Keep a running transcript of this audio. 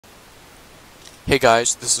Hey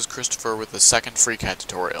guys, this is Christopher with the second FreeCAD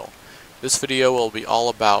tutorial. This video will be all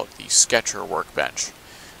about the Sketcher workbench,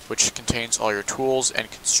 which contains all your tools and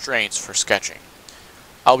constraints for sketching.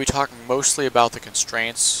 I'll be talking mostly about the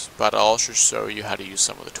constraints, but I'll also show you how to use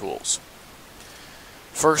some of the tools.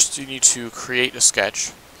 First, you need to create a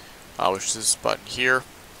sketch, which is this button here,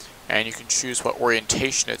 and you can choose what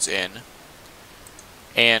orientation it's in,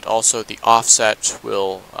 and also the offset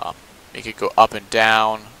will make it go up and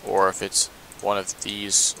down, or if it's one of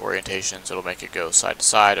these orientations, it'll make it go side to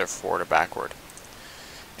side or forward or backward.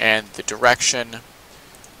 And the direction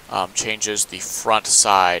changes the front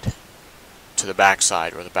side to the back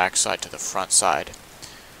side, or the back side to the front side.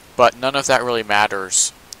 But none of that really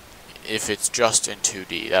matters if it's just in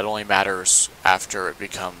 2D. That only matters after it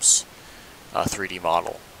becomes a 3D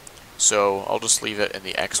model. So I'll just leave it in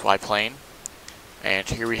the XY plane, and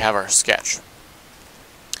here we have our sketch.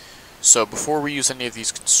 So before we use any of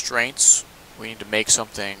these constraints, we need to make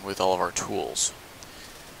something with all of our tools.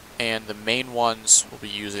 And the main ones we'll be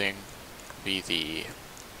using will be the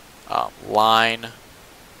line,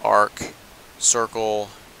 arc, circle,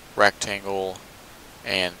 rectangle,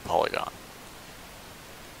 and polygon.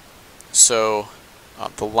 So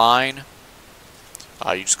the line,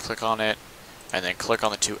 you just click on it and then click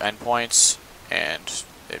on the two endpoints and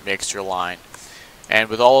it makes your line. And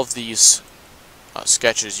with all of these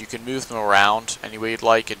sketches, you can move them around any way you'd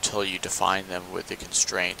like until you define them with the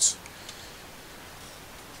constraints.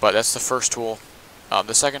 But that's the first tool.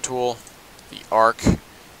 The second tool, the arc,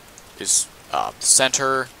 is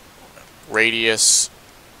center, radius,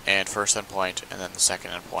 and first endpoint, and then the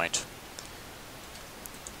second endpoint.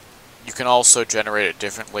 You can also generate it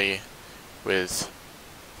differently with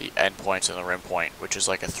the endpoints and the rim point, which is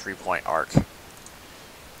like a 3-point arc.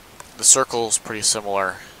 The circle is pretty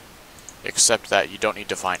similar, except that you don't need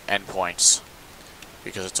to find endpoints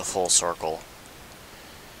because it's a full circle.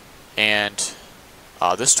 And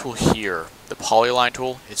this tool here, the polyline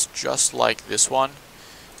tool, it's just like this one,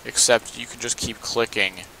 except you can just keep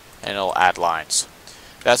clicking and it'll add lines.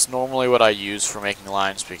 That's normally what I use for making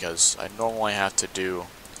lines because I normally have to do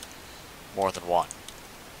more than one.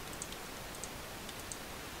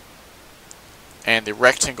 And the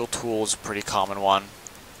rectangle tool is a pretty common one.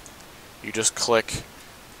 You just click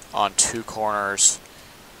on two corners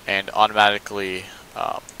and automatically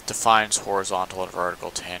defines horizontal and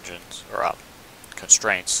vertical tangents or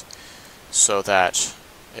constraints so that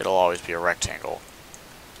it'll always be a rectangle.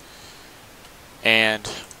 And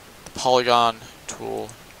the polygon tool,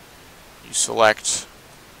 you select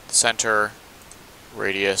the center,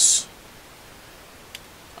 radius.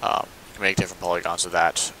 You can make different polygons of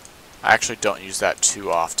that. I actually don't use that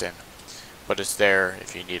too often, but it's there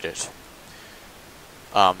if you need it.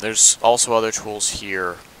 There's also other tools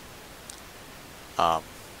here,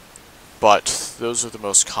 but those are the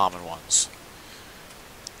most common ones.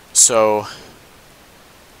 So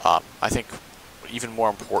I think even more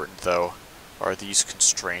important though are these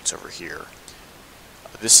constraints over here.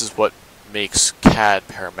 This is what makes CAD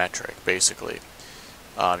parametric, basically.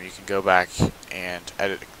 You can go back and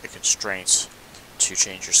edit the constraints to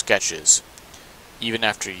change your sketches, even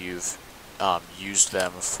after you've used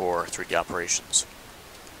them for 3D operations.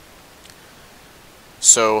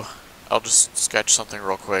 So I'll just sketch something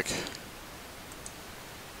real quick.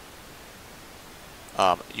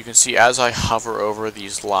 You can see as I hover over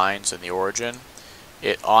these lines in the origin,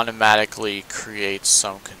 it automatically creates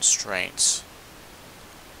some constraints.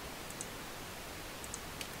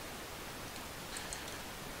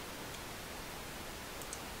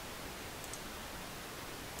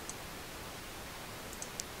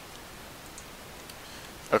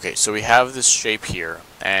 Okay, so we have this shape here,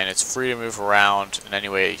 and it's free to move around in any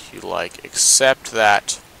way you like, except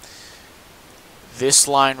that this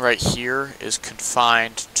line right here is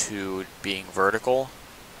confined to being vertical.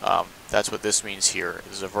 That's what this means here,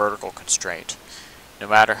 is a vertical constraint. No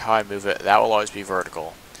matter how I move it, that will always be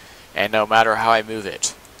vertical. And no matter how I move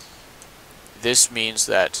it, this means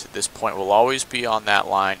that this point will always be on that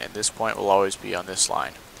line, and this point will always be on this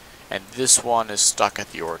line. And this one is stuck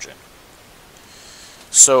at the origin.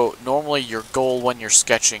 So normally your goal when you're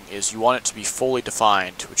sketching is you want it to be fully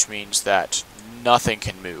defined, which means that nothing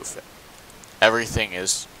can move. Everything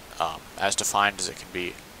is as defined as it can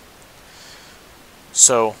be.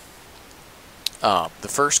 So the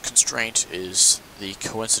first constraint is the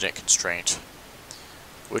coincident constraint,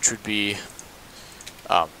 which would be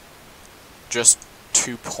just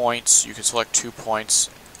 2 points. You can select 2 points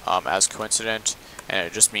as coincident, and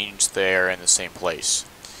it just means they're in the same place.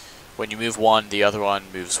 When you move one, the other one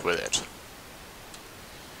moves with it.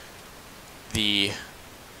 The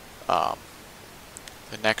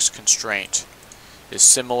next constraint is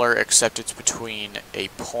similar, except it's between a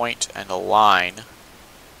point and a line.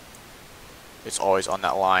 It's always on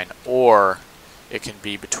that line, or it can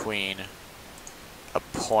be between a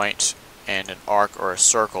point and an arc or a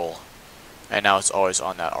circle, and now it's always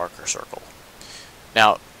on that arc or circle.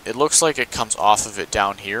 Now, it looks like it comes off of it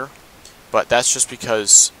down here, but that's just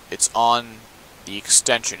because it's on the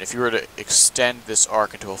extension. If you were to extend this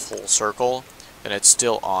arc into a full circle, then it's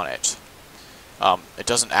still on it. It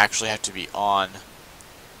doesn't actually have to be on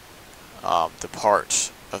the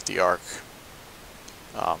part of the arc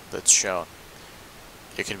that's shown.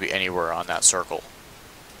 It can be anywhere on that circle.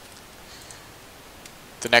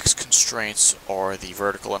 The next constraints are the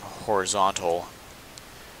vertical and horizontal.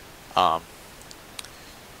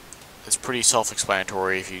 It's pretty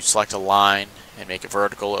self-explanatory. If you select a line and make it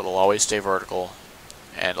vertical, it'll always stay vertical,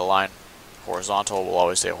 and a line horizontal will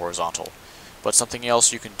always stay horizontal. But something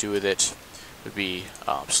else you can do with it would be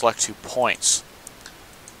select 2 points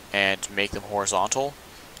and make them horizontal,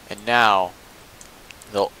 and now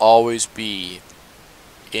they'll always be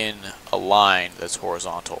in a line that's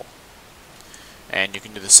horizontal. And you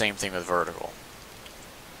can do the same thing with vertical.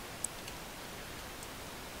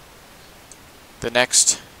 The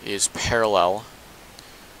next is parallel.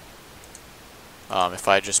 If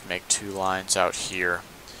I just make 2 lines out here,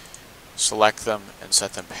 select them and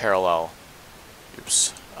set them parallel,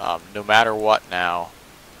 no matter what now,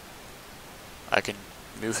 I can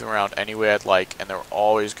move them around any way I'd like, and they're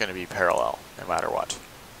always going to be parallel, no matter what.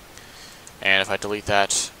 And if I delete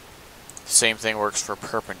that, the same thing works for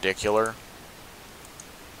perpendicular.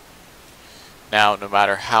 Now, no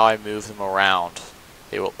matter how I move them around,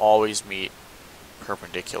 they will always meet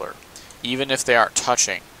perpendicular. Even if they aren't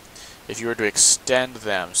touching, if you were to extend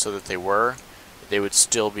them so that they would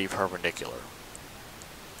still be perpendicular.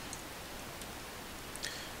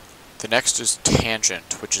 The next is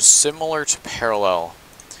tangent, which is similar to parallel,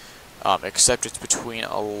 except it's between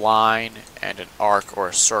a line and an arc or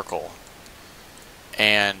a circle.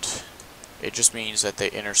 And it just means that they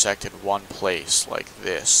intersect in one place, like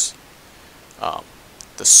this.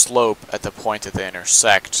 The slope at the point that they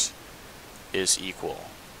intersect is equal.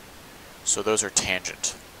 So those are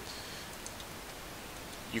tangent.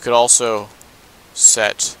 You could also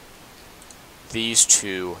set these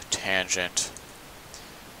 2 tangent,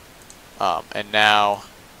 and now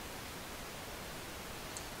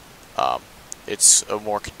it's a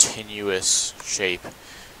more continuous shape.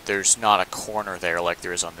 There's not a corner there like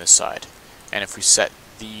there is on this side. And if we set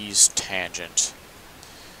these tangent,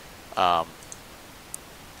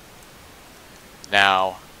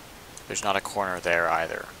 now there's not a corner there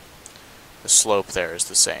either. The slope there is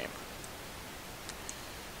the same.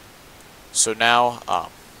 So now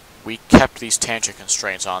we kept these tangent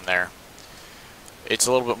constraints on there. It's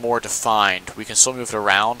a little bit more defined. We can still move it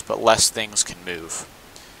around, but less things can move.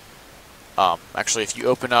 Actually, if you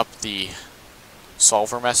open up the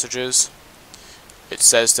solver messages, it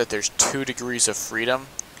says that there's 2 degrees of freedom.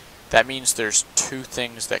 That means there's 2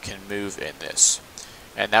 things that can move in this.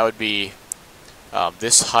 And that would be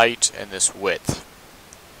this height and this width.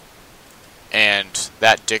 And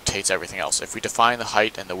that dictates everything else. If we define the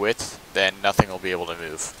height and the width, then nothing will be able to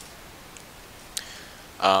move.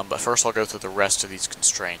 But first I'll go through the rest of these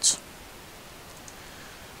constraints.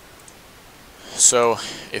 So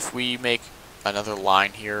if we make another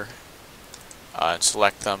line here, and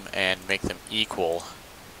select them and make them equal,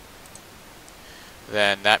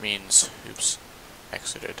 then that means,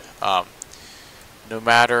 exited. No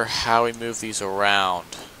matter how we move these around,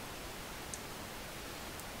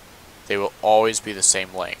 they will always be the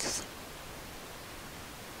same length.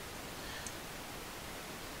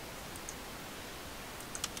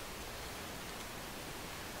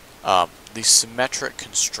 The symmetric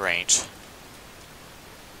constraint,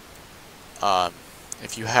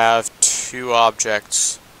 if you have 2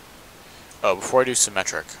 objects, before I do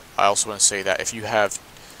symmetric, I also want to say that if you have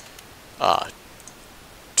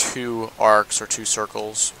 2 arcs or 2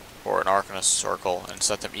 circles, or an arc and a circle, and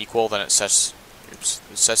set them equal, then it sets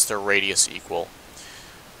their radius equal.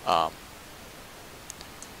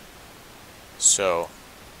 So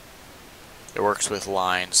it works with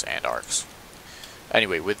lines and arcs.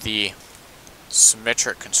 Anyway, with the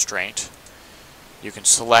symmetric constraint, you can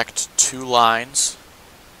select 2 lines.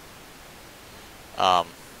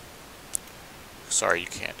 Sorry, you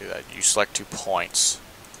can't do that. You select 2 points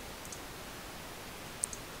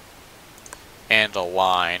and a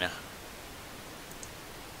line.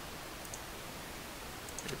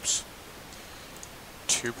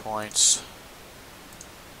 2 points.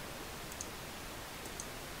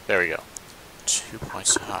 There we go. 2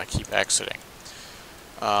 points. I keep exiting.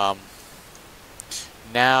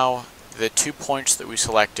 Now the 2 points that we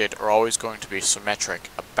selected are always going to be symmetric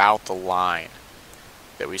about the line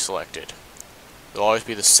that we selected. They'll always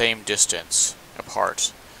be the same distance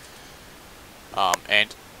apart.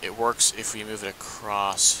 And it works if we move it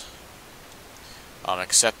across,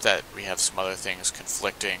 except that we have some other things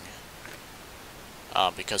conflicting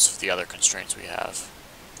because of the other constraints we have.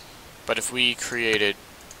 But if we created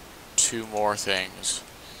 2 more things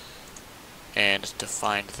and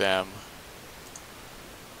defined them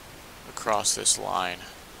across this line,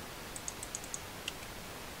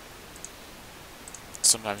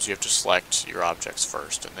 sometimes you have to select your objects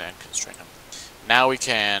first and then constrain them. Now we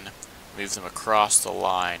can move them across the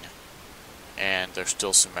line and they're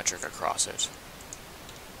still symmetric across it.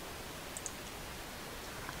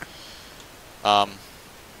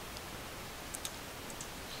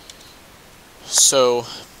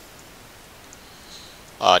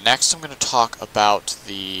 Next I'm going to talk about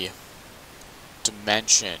the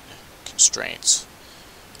dimension constraints.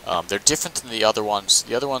 They're different than the other ones.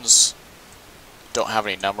 The other ones don't have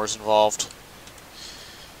any numbers involved,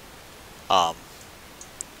 but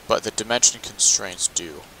the dimension constraints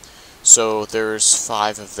do. So there's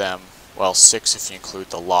 5 of them, well 6 if you include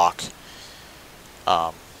the lock.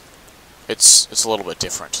 It's a little bit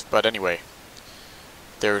different, but anyway,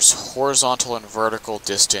 there's horizontal and vertical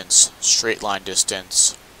distance, straight line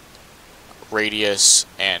distance, radius,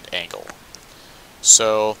 and angle.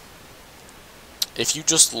 So if you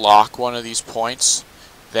just lock one of these points,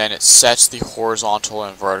 then it sets the horizontal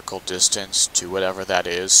and vertical distance to whatever that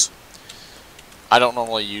is. I don't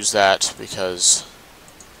normally use that because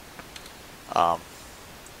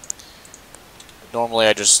normally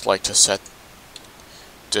I just like to set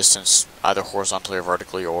distance either horizontally or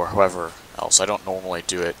vertically or however else. I don't normally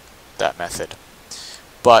do it that method.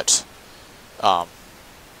 But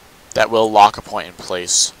that will lock a point in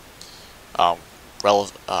place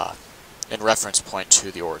in reference point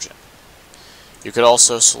to the origin. You could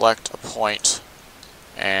also select a point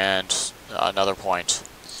and another point,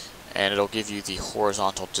 and it'll give you the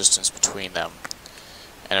horizontal distance between them.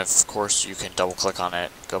 And of course you can double click on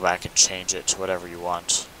it, go back and change it to whatever you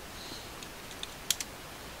want.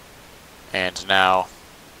 And now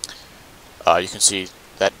you can see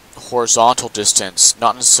that horizontal distance,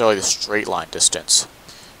 not necessarily the straight line distance.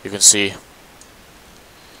 You can see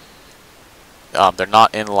they're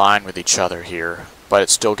not in line with each other here, but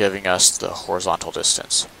it's still giving us the horizontal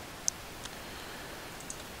distance.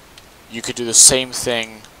 You could do the same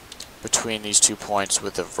thing between these 2 points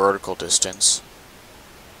with the vertical distance.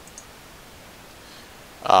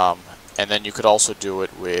 And then you could also do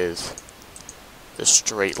it with the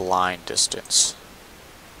straight line distance.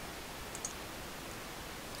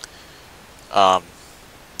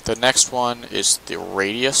 The next one is the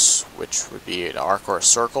radius, which would be an arc or a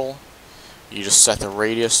circle. You just set the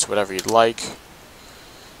radius to whatever you'd like,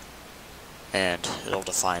 and it'll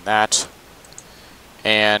define that.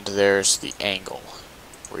 And there's the angle,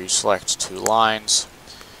 where you select 2 lines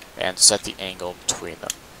and set the angle between them.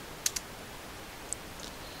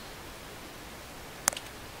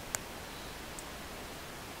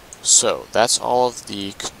 So that's all of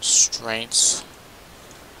the constraints.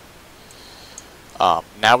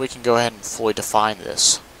 Now we can go ahead and fully define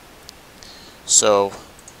this. So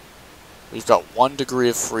we've got 1 degree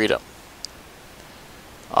of freedom.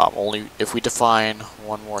 Only if we define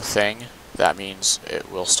one more thing, that means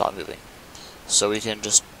it will stop moving. So we can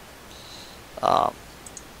just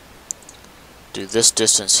do this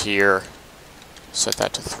distance here, set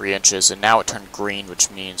that to 3 inches, and now it turned green,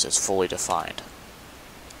 which means it's fully defined.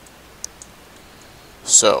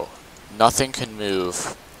 So nothing can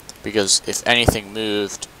move, because if anything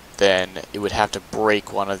moved, then it would have to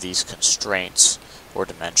break one of these constraints or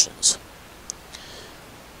dimensions.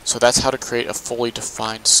 So that's how to create a fully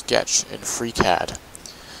defined sketch in FreeCAD.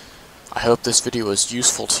 I hope this video was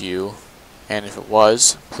useful to you, and if it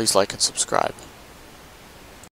was, please like and subscribe.